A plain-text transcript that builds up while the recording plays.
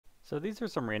So these are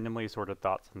some randomly assorted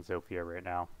thoughts on Zofia right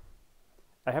now.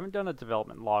 I haven't done a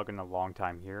development log in a long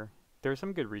time here. There are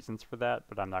some good reasons for that,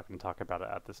 but I'm not going to talk about it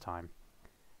at this time.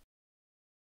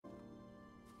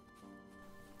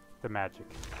 The magic.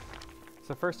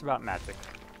 So first about magic.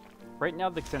 Right now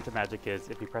the extent of magic is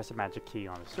if you press a magic key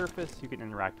on a surface, you can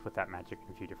interact with that magic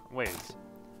in a few different ways.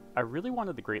 I really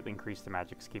wanted to greatly increase the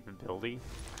magic's capability,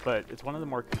 but it's one of the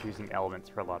more confusing elements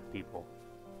for a lot of people.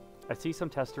 I see some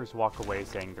testers walk away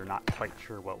saying they're not quite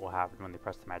sure what will happen when they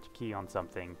press the magic key on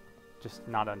something, just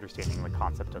not understanding the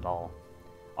concept at all.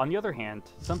 On the other hand,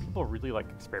 some people really like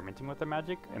experimenting with the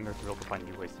magic, and they're thrilled to find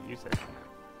new ways to use it.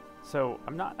 So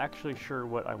I'm not actually sure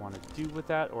what I want to do with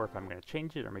that, or if I'm going to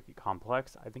change it or make it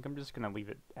complex. I think I'm just going to leave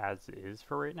it as is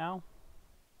for right now.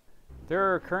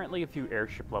 There are currently a few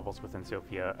airship levels within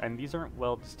Zofia, and these aren't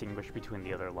well distinguished between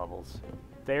the other levels.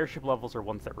 The airship levels are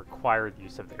ones that require the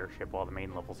use of the airship, while the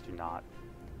main levels do not.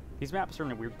 These maps are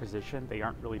in a weird position. They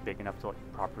aren't really big enough to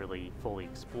properly fully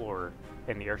explore,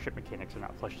 and the airship mechanics are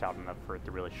not fleshed out enough for it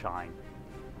to really shine.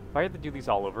 If I had to do these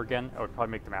all over again, I would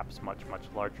probably make the maps much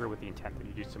larger with the intent that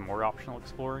you do some more optional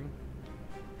exploring.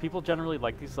 People generally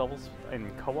like these levels in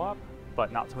co-op,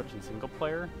 but not so much in single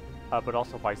player, but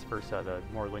also vice versa. The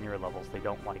more linear levels they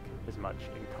don't like as much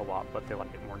in co-op, but they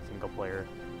like it more in single player.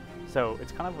 So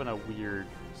it's kind of in a weird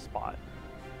spot.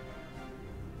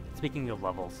 Speaking of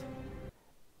levels,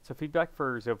 so feedback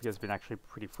for Zofia has been actually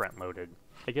pretty front-loaded.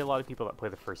 I get a lot of people that play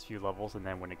the first few levels, and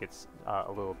then when it gets a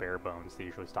little bare bones, they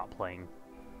usually stop playing.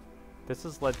 This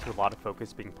has led to a lot of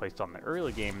focus being placed on the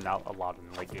early game, not a lot in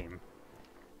the late game.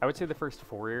 I would say the first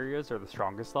 4 areas are the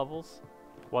strongest levels,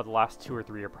 while the last 2 or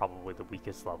 3 are probably the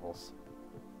weakest levels.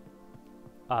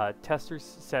 Testers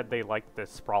said they liked the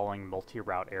sprawling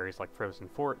multi-route areas like Frozen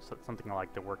Fort, so it's something I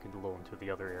like to work a little into the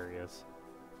other areas.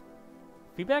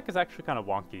 Feedback is actually kind of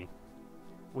wonky.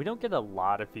 We don't get a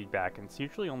lot of feedback, and it's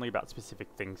usually only about specific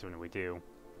things when we do.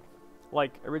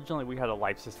 Like, originally we had a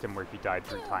life system where if you died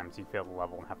 3 times, you fail the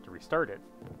level and have to restart it.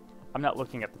 I'm not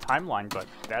looking at the timeline, but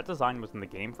that design was in the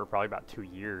game for probably about 2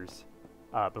 years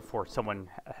before someone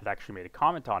had actually made a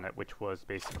comment on it, which was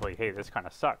basically, hey, this kind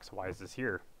of sucks, why is this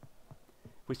here?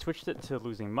 We switched it to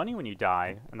losing money when you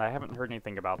die, and I haven't heard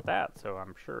anything about that, so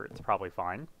I'm sure it's probably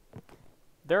fine.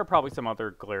 There are probably some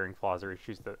other glaring flaws or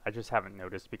issues that I just haven't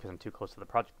noticed because I'm too close to the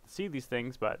project to see these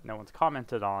things, but no one's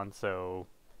commented on, so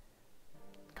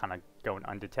kind of going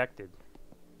undetected.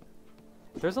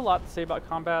 There's a lot to say about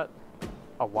combat,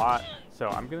 a lot, so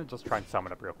I'm going to just try and sum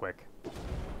it up real quick.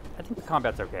 I think the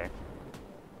combat's okay.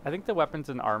 I think the weapons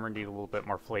and armor need a little bit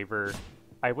more flavor.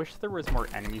 I wish there was more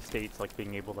enemy states, like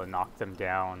being able to knock them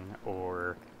down,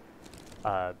 or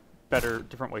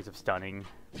different ways of stunning.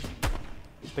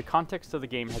 The context of the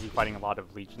game has you fighting a lot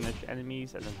of Legion-ish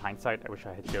enemies, and in hindsight, I wish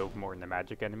I had dove more into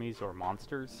magic enemies or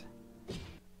monsters.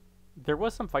 There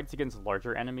was some fights against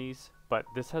larger enemies, but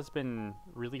this has been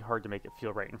really hard to make it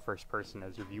feel right in first person,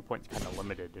 as your viewpoint's kind of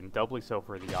limited, and doubly so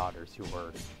for the otters, who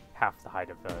are half the height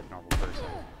of a normal person.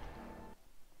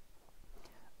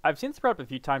 I've seen this brought up a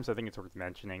few times, so I think it's worth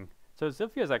mentioning. So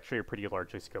Zofia is actually a pretty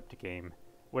largely scoped game.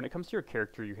 When it comes to your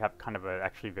character, you have kind of a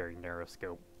actually very narrow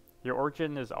scope. Your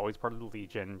origin is always part of the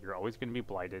Legion, you're always going to be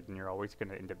blighted, and you're always going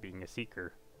to end up being a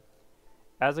Seeker.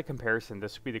 As a comparison,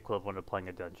 this would be the equivalent of playing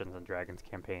a Dungeons & Dragons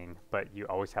campaign, but you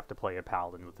always have to play a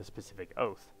paladin with a specific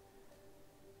oath.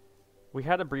 We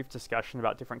had a brief discussion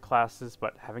about different classes,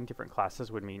 but having different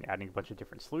classes would mean adding a bunch of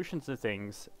different solutions to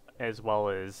things, as well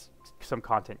as some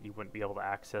content you wouldn't be able to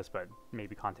access, but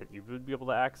maybe content you would be able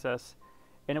to access,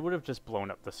 and it would have just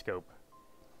blown up the scope.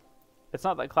 It's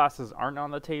not that classes aren't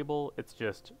on the table, it's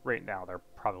just, right now, they're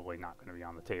probably not going to be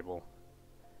on the table.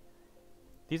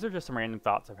 These are just some random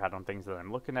thoughts I've had on things that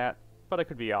I'm looking at, but I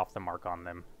could be off the mark on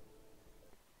them.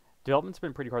 Development's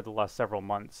been pretty hard the last several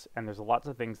months, and there's lots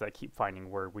of things that I keep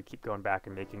finding where we keep going back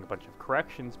and making a bunch of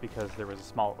corrections because there was a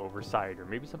small oversight, or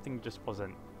maybe something just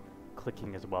wasn't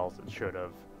clicking as well as it should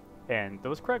have. And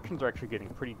those corrections are actually getting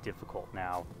pretty difficult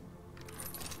now.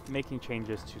 Making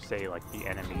changes to, say, like the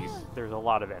enemies. There's a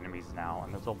lot of enemies now,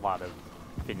 and there's a lot of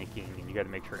finicking, and you gotta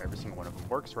make sure every single one of them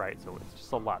works right, so it's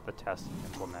just a lot to test and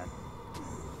implement.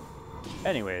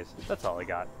 Anyways, that's all I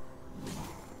got.